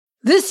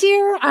This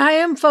year, I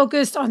am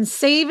focused on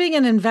saving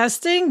and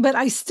investing, but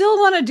I still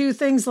want to do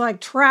things like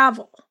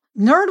travel.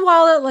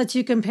 NerdWallet lets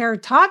you compare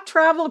top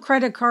travel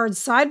credit cards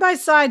side by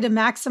side to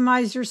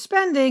maximize your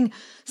spending,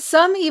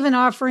 some even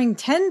offering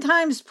 10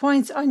 times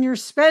points on your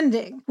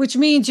spending, which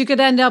means you could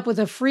end up with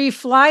a free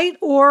flight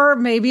or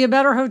maybe a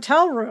better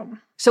hotel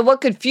room. So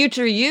what could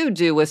future you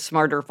do with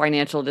smarter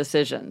financial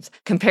decisions?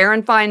 Compare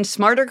and find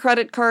smarter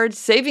credit cards,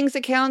 savings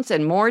accounts,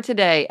 and more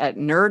today at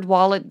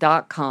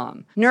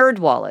nerdwallet.com.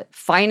 NerdWallet,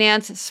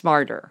 finance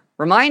smarter.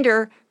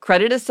 Reminder,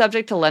 credit is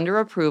subject to lender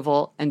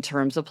approval and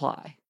terms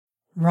apply.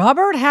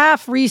 Robert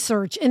Half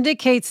research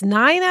indicates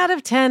 9 out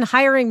of 10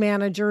 hiring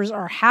managers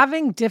are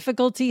having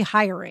difficulty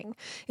hiring.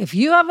 If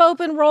you have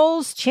open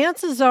roles,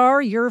 chances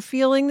are you're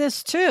feeling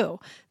this too.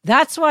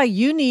 That's why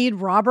you need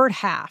Robert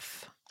Half.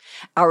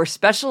 Our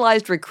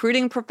specialized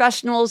recruiting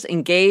professionals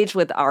engage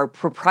with our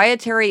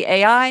proprietary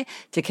AI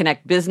to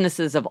connect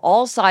businesses of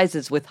all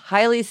sizes with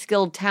highly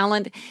skilled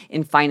talent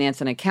in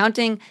finance and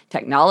accounting,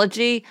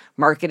 technology,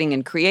 marketing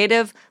and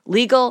creative,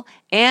 legal,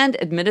 and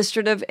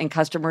administrative and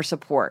customer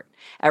support.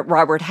 At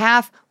Robert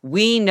Half,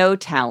 we know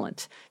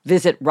talent.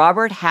 Visit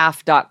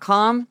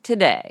roberthalf.com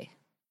today.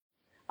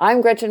 I'm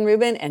Gretchen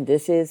Rubin, and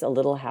this is A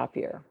Little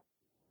Happier.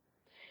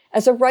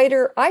 As a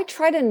writer, I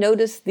try to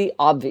notice the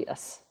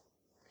obvious.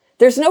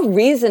 There's no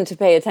reason to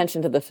pay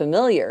attention to the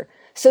familiar,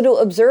 so to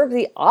observe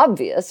the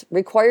obvious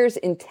requires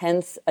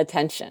intense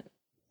attention.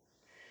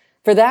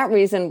 For that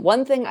reason,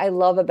 one thing I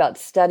love about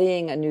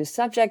studying a new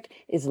subject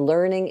is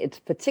learning its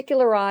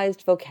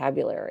particularized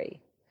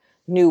vocabulary.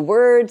 New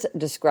words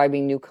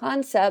describing new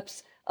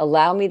concepts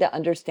allow me to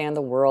understand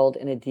the world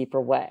in a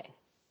deeper way.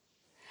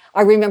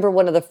 I remember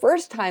one of the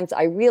first times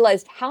I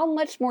realized how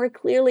much more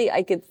clearly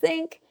I could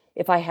think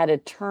if I had a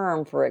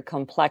term for a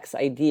complex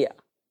idea.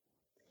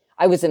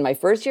 I was in my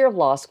first year of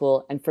law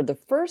school, and for the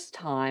first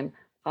time,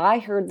 I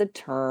heard the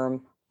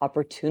term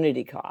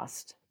opportunity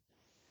cost.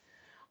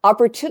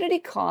 Opportunity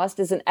cost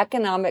is an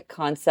economic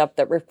concept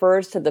that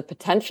refers to the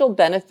potential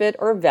benefit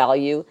or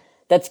value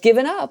that's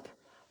given up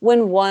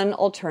when one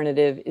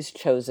alternative is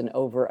chosen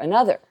over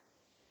another.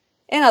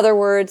 In other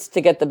words,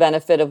 to get the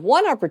benefit of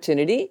one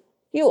opportunity,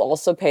 you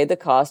also pay the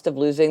cost of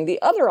losing the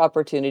other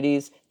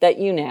opportunities that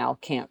you now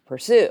can't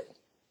pursue.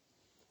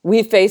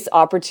 We face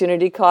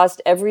opportunity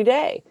cost every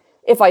day.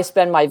 If I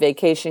spend my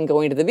vacation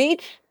going to the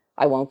beach,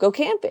 I won't go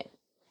camping.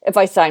 If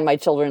I sign my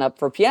children up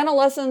for piano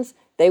lessons,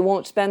 they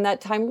won't spend that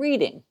time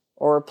reading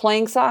or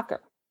playing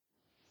soccer.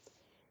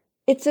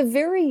 It's a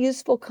very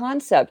useful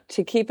concept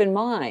to keep in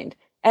mind,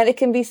 and it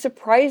can be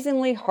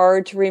surprisingly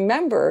hard to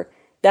remember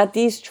that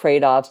these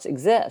trade-offs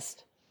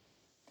exist.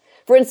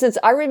 For instance,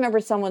 I remember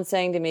someone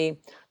saying to me,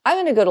 I'm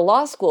going to go to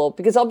law school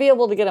because I'll be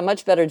able to get a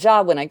much better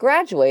job when I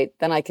graduate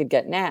than I could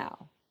get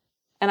now.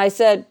 And I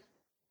said,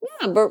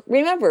 yeah, but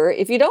remember,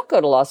 if you don't go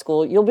to law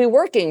school, you'll be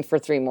working for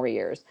 3 more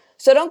years.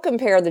 So don't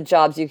compare the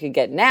jobs you could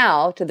get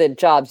now to the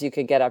jobs you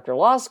could get after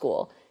law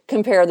school.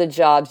 Compare the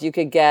jobs you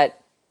could get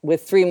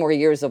with 3 more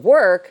years of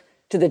work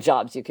to the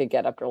jobs you could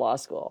get after law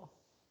school.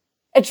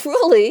 And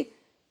truly,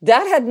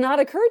 that had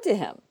not occurred to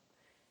him,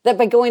 that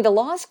by going to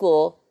law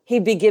school,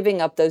 he'd be giving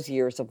up those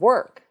years of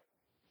work.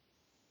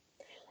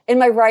 In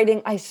my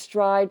writing, I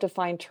strive to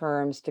find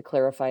terms to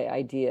clarify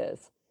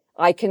ideas.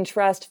 I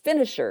contrast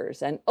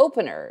finishers and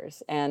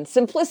openers and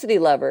simplicity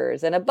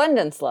lovers and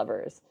abundance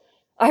lovers.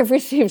 I've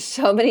received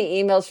so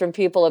many emails from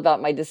people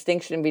about my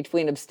distinction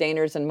between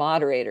abstainers and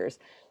moderators.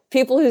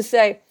 People who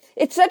say,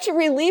 it's such a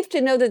relief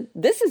to know that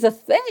this is a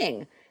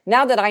thing.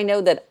 Now that I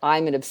know that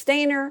I'm an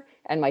abstainer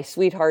and my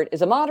sweetheart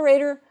is a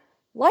moderator,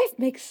 life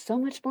makes so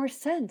much more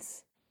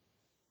sense.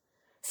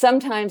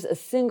 Sometimes a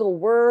single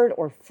word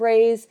or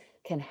phrase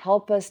can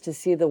help us to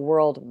see the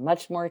world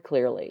much more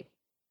clearly.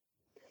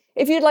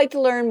 If you'd like to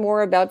learn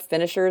more about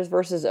finishers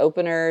versus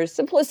openers,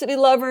 simplicity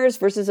lovers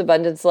versus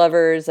abundance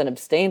lovers, and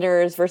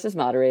abstainers versus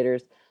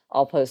moderators,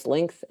 I'll post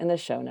links in the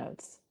show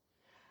notes.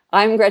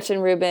 I'm Gretchen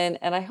Rubin,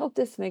 and I hope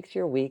this makes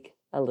your week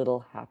a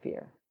little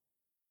happier.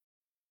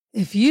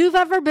 If you've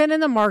ever been in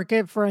the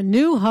market for a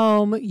new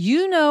home,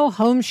 you know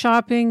home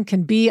shopping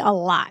can be a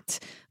lot.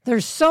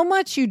 There's so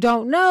much you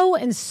don't know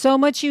and so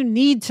much you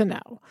need to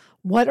know.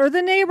 What are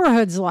the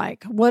neighborhoods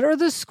like? What are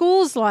the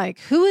schools like?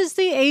 Who is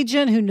the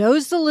agent who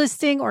knows the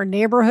listing or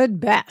neighborhood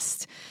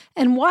best?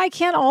 And why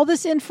can't all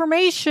this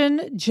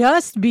information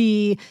just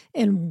be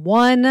in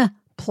one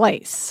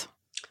place?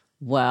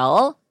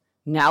 Well,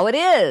 now it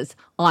is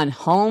on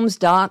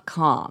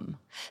Homes.com.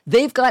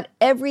 They've got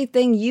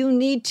everything you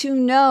need to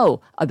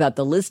know about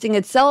the listing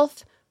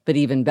itself, but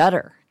even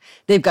better.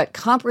 They've got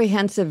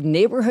comprehensive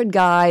neighborhood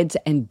guides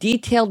and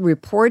detailed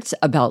reports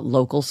about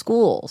local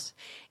schools.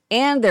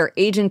 And their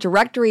agent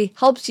directory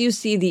helps you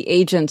see the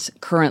agent's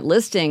current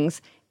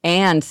listings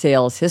and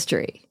sales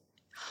history.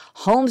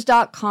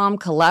 Homes.com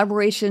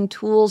collaboration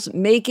tools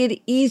make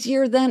it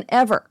easier than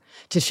ever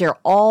to share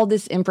all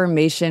this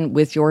information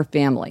with your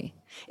family.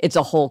 It's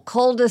a whole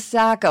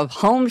cul-de-sac of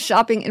home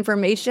shopping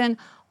information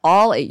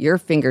all at your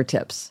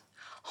fingertips.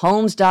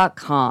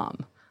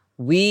 Homes.com.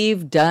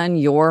 We've done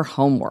your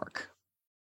homework.